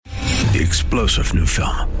The explosive new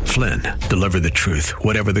film, Flynn, deliver the truth,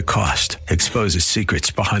 whatever the cost, exposes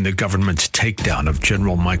secrets behind the government's takedown of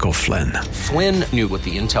General Michael Flynn. Flynn knew what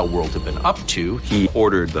the intel world had been up to. He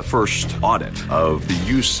ordered the first audit of the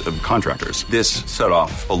use of contractors. This set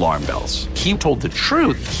off alarm bells. He told the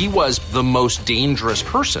truth. He was the most dangerous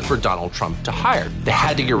person for Donald Trump to hire. They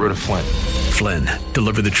had to get rid of Flynn. Flynn,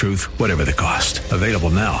 deliver the truth, whatever the cost. Available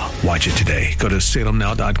now. Watch it today. Go to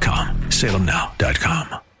salemnow.com.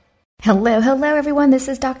 salemnow.com. Hello, everyone. This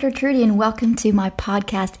is Dr. Trudy, and welcome to my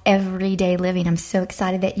podcast, Everyday Living. I'm so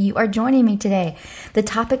excited that you are joining me today. The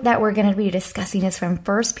topic that we're going to be discussing is from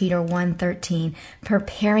 1 Peter 1:13,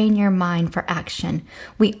 preparing your mind for action.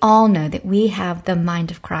 We all know that we have the mind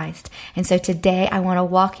of Christ. And so today I want to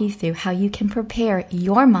walk you through how you can prepare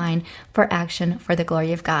your mind for action for the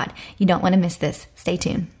glory of God. You don't want to miss this. Stay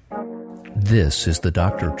tuned. This is the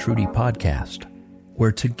Dr. Trudy Podcast,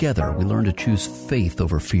 where together we learn to choose faith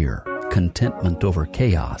over fear, contentment over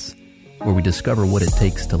chaos, where we discover what it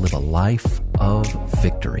takes to live a life of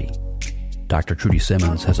victory. Dr. Trudy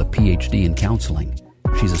Simmons has a PhD in counseling.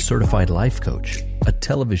 She's a certified life coach, a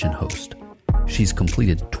television host. She's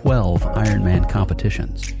completed 12 Ironman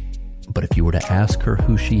competitions. But if you were to ask her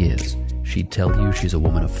who she is, she'd tell you she's a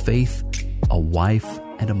woman of faith, a wife,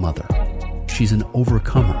 and a mother. She's an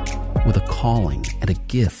overcomer with a calling and a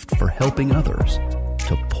gift for helping others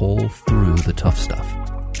to pull through the tough stuff.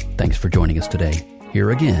 Thanks for joining us today.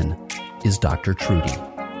 Here again is Dr. Trudy.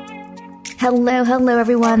 Hello,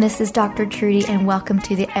 everyone. This is Dr. Trudy, and welcome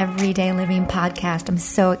to the Everyday Living Podcast. I'm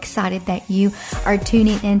so excited that you are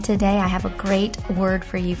tuning in today. I have a great word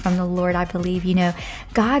for you from the Lord. I believe,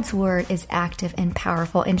 God's word is active and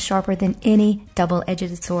powerful and sharper than any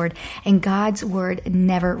double-edged sword, and God's word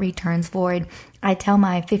never returns void. I tell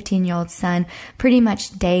my 15-year-old son pretty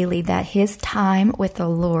much daily that his time with the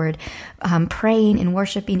Lord, praying and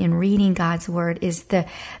worshiping and reading God's word, is the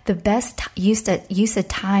best use of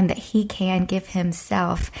time that he can give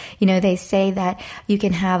himself. They say that you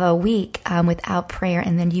can have a week without prayer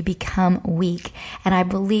and then you become weak. And I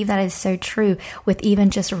believe that is so true with even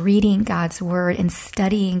just reading God's word and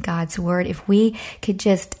studying God's word. If we could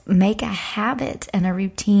just make a habit and a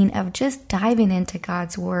routine of just diving into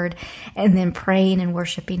God's word and then praying and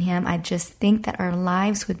worshiping Him, I just think that our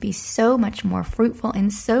lives would be so much more fruitful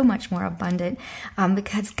and so much more abundant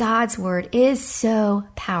because God's word is so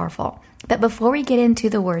powerful. But before we get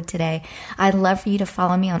into the word today, I'd love for you to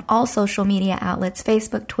follow me on all social media outlets,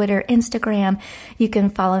 Facebook, Twitter, Instagram. You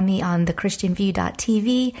can follow me on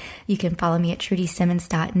thechristianview.tv. You can follow me at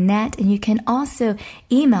trudysimmons.net. And you can also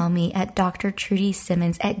email me at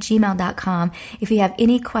drtrudysimmons@gmail.com. If you have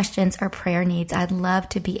any questions or prayer needs, I'd love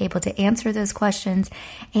to be able to answer those questions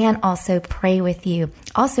and also pray with you.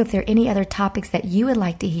 Also, if there are any other topics that you would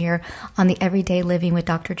like to hear on the Everyday Living with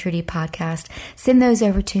Dr. Trudy podcast, send those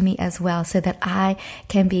over to me as well, so that I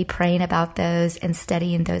can be praying about those and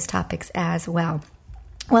studying those topics as well.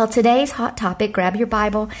 Well, today's hot topic, grab your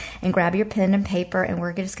Bible and grab your pen and paper, and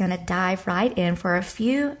we're just going to dive right in for a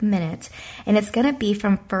few minutes. And it's going to be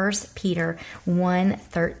from 1 Peter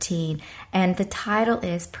 1:13. And the title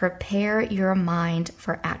is Prepare Your Mind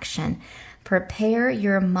for Action. Prepare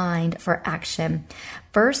your mind for action.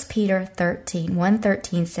 1 Peter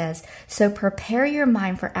 1:13 says, "So prepare your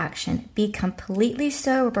mind for action. Be completely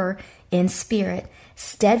sober in spirit,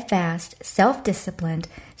 steadfast, self-disciplined,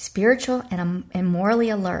 spiritual, and morally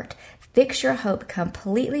alert. Fix your hope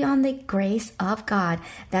completely on the grace of God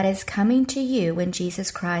that is coming to you when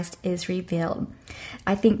Jesus Christ is revealed."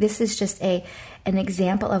 I think this is just an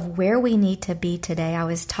example of where we need to be today. I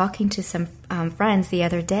was talking to some friends the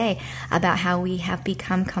other day about how we have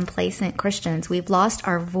become complacent Christians. We've lost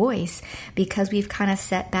our voice because we've kind of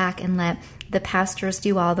sat back and let the pastors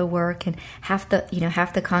do all the work and half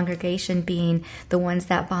the congregation being the ones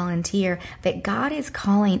that volunteer. But God is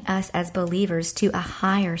calling us as believers to a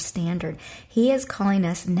higher standard. He is calling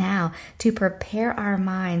us now to prepare our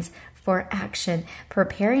minds for action,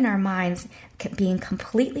 preparing our minds, being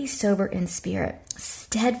completely sober in spirit,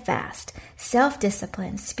 steadfast,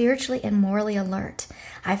 self-disciplined, spiritually and morally alert.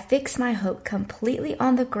 I fix my hope completely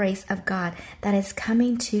on the grace of God that is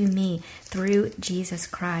coming to me through Jesus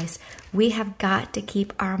Christ. We have got to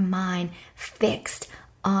keep our mind fixed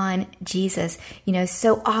on Jesus.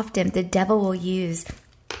 So often the devil will use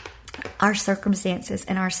our circumstances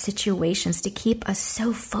and our situations to keep us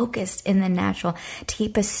so focused in the natural, to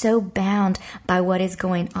keep us so bound by what is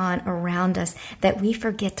going on around us that we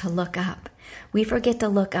forget to look up. We forget to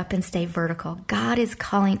look up and stay vertical. God is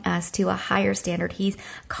calling us to a higher standard. He's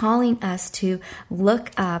calling us to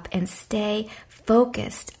look up and stay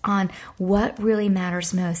focused on what really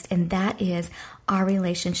matters most, and that is our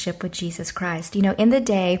relationship with Jesus Christ. You know, in the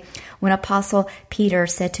day when Apostle Peter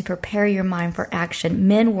said to prepare your mind for action,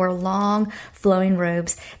 men wore long flowing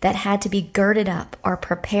robes that had to be girded up or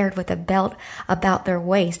prepared with a belt about their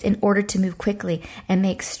waist in order to move quickly and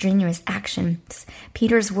make strenuous actions.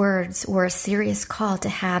 Peter's words were a serious call to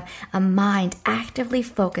have a mind actively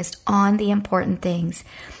focused on the important things.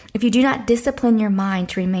 If you do not discipline your mind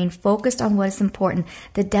to remain focused on what is important,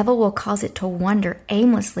 the devil will cause it to wander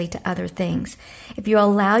aimlessly to other things. If you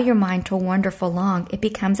allow your mind to wander for long, it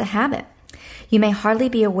becomes a habit. You may hardly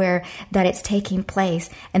be aware that it's taking place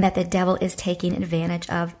and that the devil is taking advantage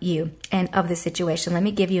of you and of the situation. Let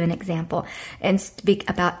me give you an example and speak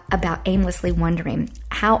about aimlessly wandering.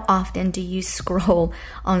 How often do you scroll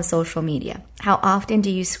on social media? How often do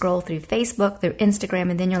you scroll through Facebook, through Instagram,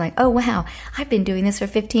 and then you're like, oh, wow, I've been doing this for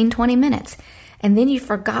 15, 20 minutes. And then you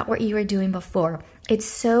forgot what you were doing before. It's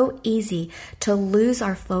so easy to lose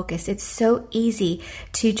our focus. It's so easy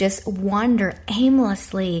to just wander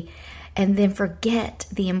aimlessly and then forget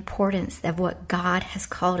the importance of what God has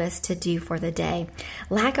called us to do for the day.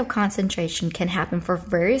 Lack of concentration can happen for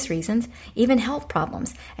various reasons, even health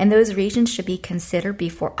problems, and those reasons should be considered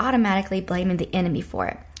before automatically blaming the enemy for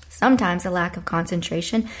it. Sometimes a lack of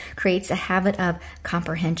concentration creates a habit of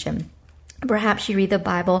comprehension. Perhaps you read the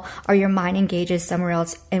Bible or your mind engages somewhere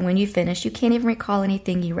else, and when you finish, you can't even recall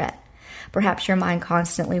anything you read. Perhaps your mind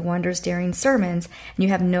constantly wanders during sermons, and you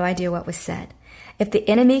have no idea what was said. If the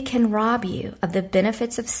enemy can rob you of the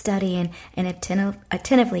benefits of studying and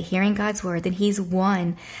attentively hearing God's word, then he's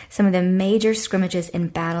won some of the major scrimmages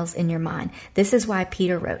and battles in your mind. This is why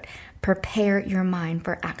Peter wrote, prepare your mind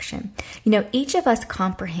for action. You know, each of us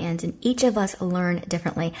comprehend and each of us learn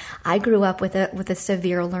differently. I grew up with a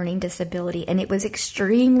severe learning disability, and it was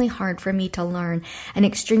extremely hard for me to learn and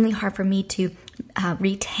extremely hard for me to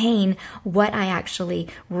retain what I actually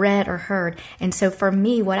read or heard. And so for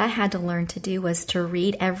me, what I had to learn to do was to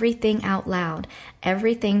read everything out loud,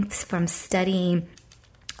 everything from studying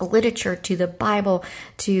literature to the Bible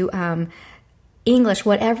to English,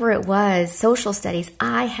 whatever it was, social studies,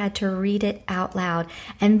 I had to read it out loud.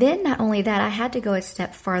 And then not only that, I had to go a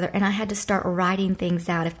step farther and I had to start writing things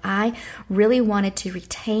out. If I really wanted to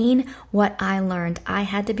retain what I learned, I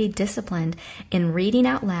had to be disciplined in reading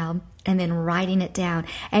out loud and then writing it down.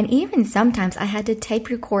 And even sometimes I had to tape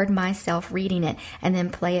record myself reading it and then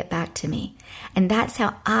play it back to me. And that's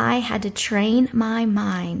how I had to train my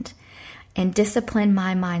mind and discipline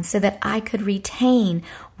my mind so that I could retain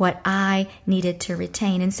what I needed to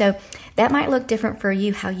retain. And so that might look different for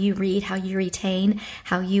you, how you read, how you retain,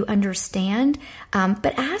 how you understand.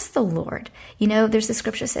 But ask the Lord. You know, there's a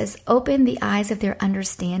scripture that says, open the eyes of their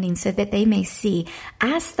understanding so that they may see.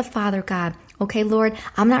 Ask the Father God, okay, Lord,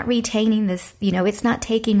 I'm not retaining this, it's not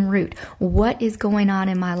taking root. What is going on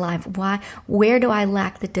in my life? Where do I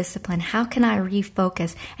lack the discipline? How can I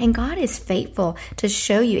refocus? And God is faithful to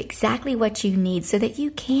show you exactly what you need so that you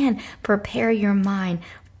can prepare your mind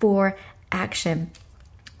for action.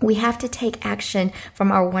 We have to take action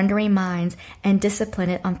from our wandering minds and discipline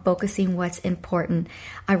it on focusing what's important.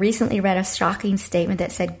 I recently read a shocking statement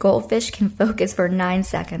that said goldfish can focus for 9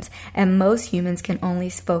 seconds and most humans can only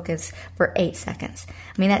focus for 8 seconds.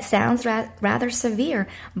 I mean, that sounds rather severe,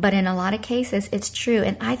 but in a lot of cases, it's true.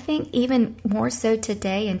 And I think even more so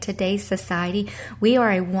today in today's society, we are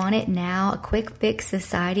a want it now, a quick fix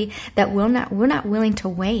society that we're not willing to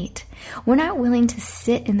wait. We're not willing to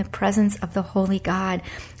sit in the presence of the Holy God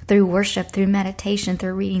through worship, through meditation,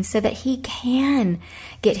 through reading, so that He can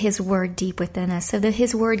get His word deep within us, so that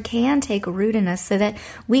His word can take root in us, so that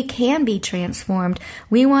we can be transformed.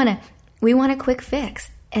 We want a quick fix.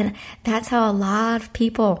 And that's how a lot of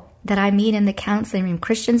people that I meet in the counseling room,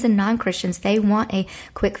 Christians and non-Christians, they want a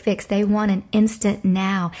quick fix. They want an instant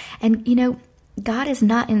now. And, God is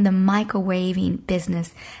not in the microwaving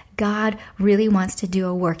business. God really wants to do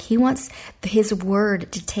a work. He wants His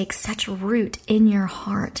word to take such root in your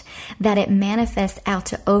heart that it manifests out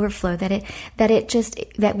to overflow, that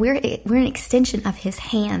we're an extension of His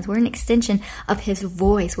hands. We're an extension of His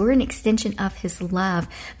voice. We're an extension of His love.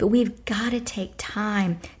 But we've got to take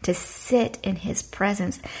time to sit in His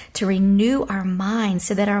presence, to renew our minds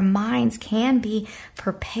so that our minds can be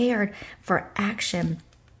prepared for action.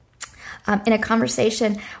 In a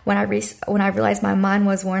conversation, when I realized my mind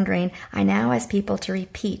was wandering, I now ask people to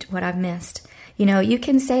repeat what I've missed. You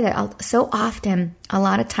can say that so often, a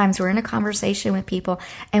lot of times we're in a conversation with people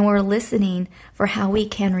and we're listening for how we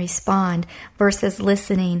can respond versus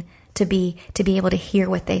listening to be able to hear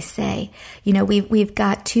what they say. We've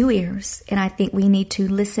got 2 ears, and I think we need to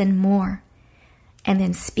listen more and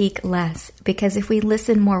then speak less. Because if we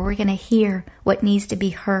listen more, we're going to hear what needs to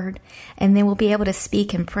be heard, and then we'll be able to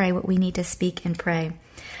speak and pray what we need to speak and pray.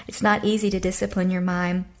 It's not easy to discipline your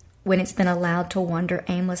mind when it's been allowed to wander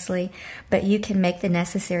aimlessly, but you can make the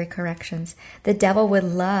necessary corrections. The devil would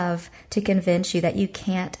love to convince you that you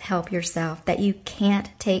can't help yourself, that you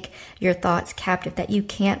can't take your thoughts captive, that you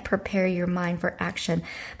can't prepare your mind for action.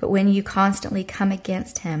 But when you constantly come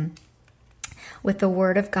against him with the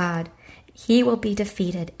word of God, he will be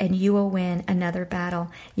defeated and you will win another battle.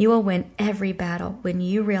 You will win every battle when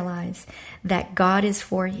you realize that God is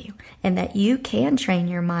for you and that you can train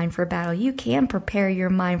your mind for battle. You can prepare your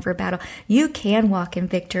mind for battle. You can walk in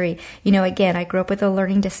victory. You know, again, I grew up with a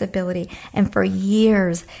learning disability, and for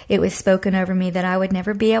years it was spoken over me that I would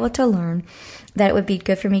never be able to learn, that it would be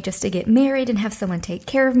good for me just to get married and have someone take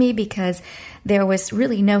care of me because there was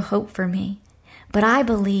really no hope for me. But I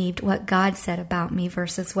believed what God said about me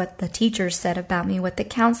versus what the teachers said about me, what the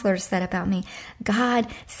counselors said about me. God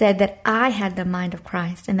said that I had the mind of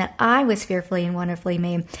Christ and that I was fearfully and wonderfully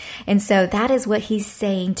made. And so that is what he's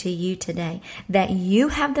saying to you today, that you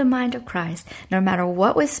have the mind of Christ, no matter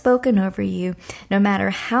what was spoken over you, no matter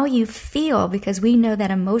how you feel, because we know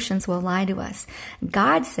that emotions will lie to us.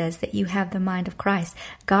 God says that you have the mind of Christ.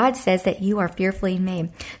 God says that you are fearfully made.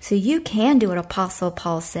 So you can do what Apostle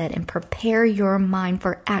Paul said and prepare your mind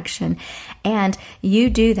for action. And you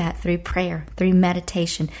do that through prayer, through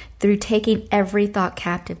meditation, through taking every thought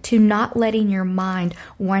captive, to not letting your mind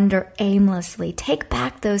wander aimlessly. Take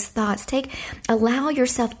back those thoughts. Allow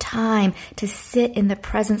yourself time to sit in the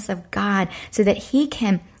presence of God so that he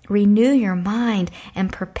can renew your mind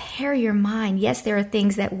and prepare your mind. Yes, there are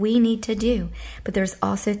things that we need to do, but there's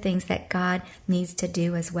also things that God needs to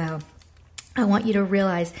do as well. I want you to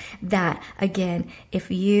realize that, again, if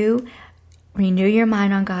you renew your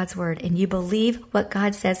mind on God's word and you believe what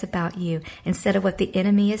God says about you instead of what the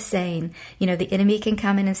enemy is saying. You know, the enemy can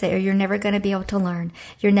come in and say, oh, you're never going to be able to learn.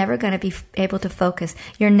 You're never going to be able to focus.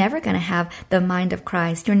 You're never going to have the mind of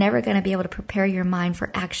Christ. You're never going to be able to prepare your mind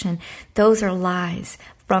for action. Those are lies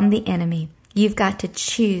from the enemy. You've got to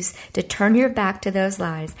choose to turn your back to those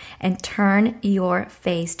lies and turn your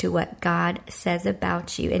face to what God says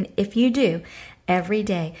about you. And if you do, every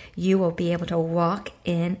day you will be able to walk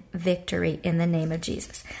in victory in the name of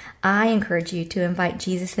Jesus. I encourage you to invite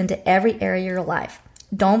Jesus into every area of your life.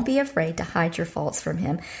 Don't be afraid to hide your faults from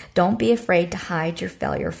him. Don't be afraid to hide your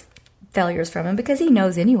failures from him, because he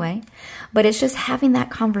knows anyway. But it's just having that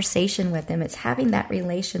conversation with him. It's having that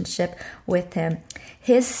relationship with him.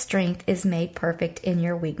 His strength is made perfect in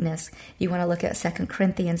your weakness. You want to look at 2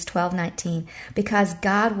 Corinthians 12:19. Because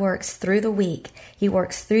God works through the weak. He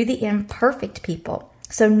works through the imperfect people.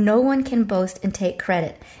 So no one can boast and take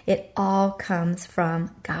credit. It all comes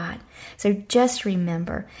from God. So just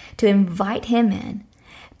remember to invite him in.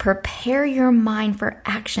 Prepare your mind for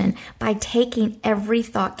action by taking every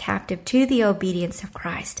thought captive to the obedience of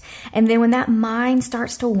Christ. And then when that mind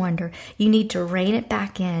starts to wander, you need to rein it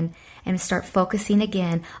back in and start focusing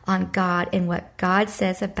again on God and what God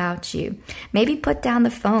says about you. Maybe put down the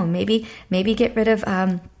phone. Maybe get rid of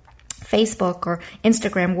Facebook or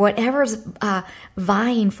Instagram, whatever's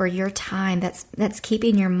vying for your time that's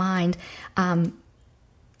keeping your mind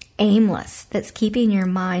aimless, that's keeping your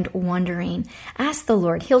mind wandering. Ask the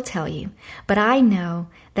Lord. He'll tell you. But I know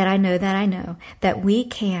that we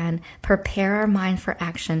can prepare our mind for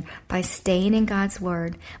action by staying in God's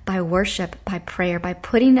word, by worship, by prayer, by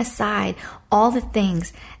putting aside all the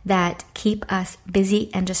things that keep us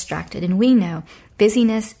busy and distracted. And we know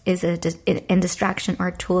busyness and distraction are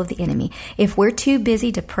a tool of the enemy. If we're too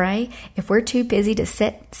busy to pray, if we're too busy to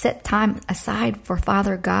set time aside for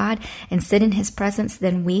Father God and sit in his presence,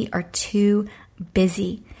 then we are too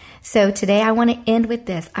busy. So today I want to end with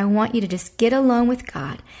this. I want you to just get alone with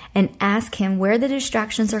God and ask him where the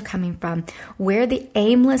distractions are coming from, where the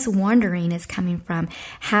aimless wandering is coming from,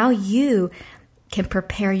 how you can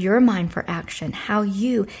prepare your mind for action, how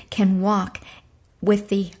you can walk with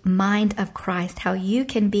the mind of Christ, how you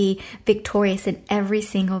can be victorious in every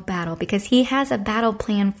single battle, because he has a battle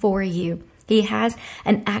plan for you. He has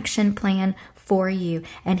an action plan for you,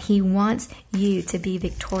 and he wants you to be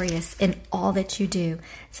victorious in all that you do.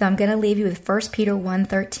 So I'm going to leave you with 1 Peter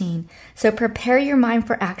 1:13. So prepare your mind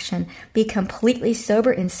for action. Be completely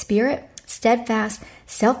sober in spirit, steadfast,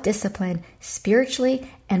 self-disciplined,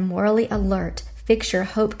 spiritually and morally alert. Fix your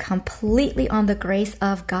hope completely on the grace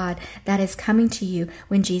of God that is coming to you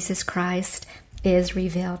when Jesus Christ is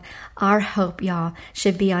revealed. Our hope, y'all,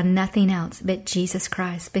 should be on nothing else but Jesus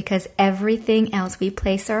Christ, because everything else we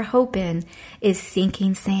place our hope in is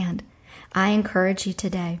sinking sand. I encourage you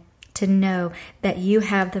today to know that you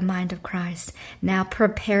have the mind of Christ. Now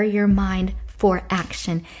prepare your mind for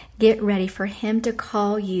action. Get ready for Him to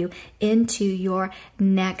call you into your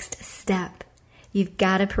next step. You've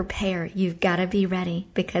got to prepare. You've got to be ready,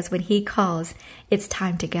 because when He calls, it's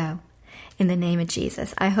time to go. In the name of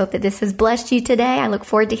Jesus, I hope that this has blessed you today. I look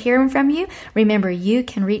forward to hearing from you. Remember, you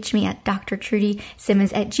can reach me at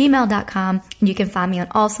drtrudisimmons@gmail.com, and you can find me on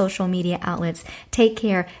all social media outlets. Take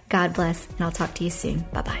care. God bless, and I'll talk to you soon.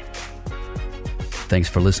 Bye-bye. Thanks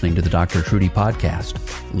for listening to the Dr. Trudy Podcast.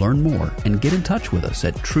 Learn more and get in touch with us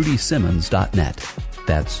at trudysimmons.net.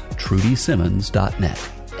 That's trudysimmons.net.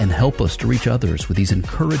 And help us to reach others with these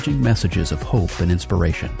encouraging messages of hope and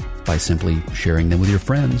inspiration by simply sharing them with your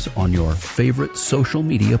friends on your favorite social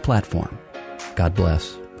media platform. God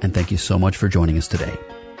bless, and thank you so much for joining us today.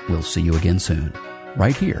 We'll see you again soon,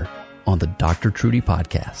 right here on the Dr. Trudy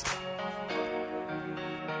Podcast.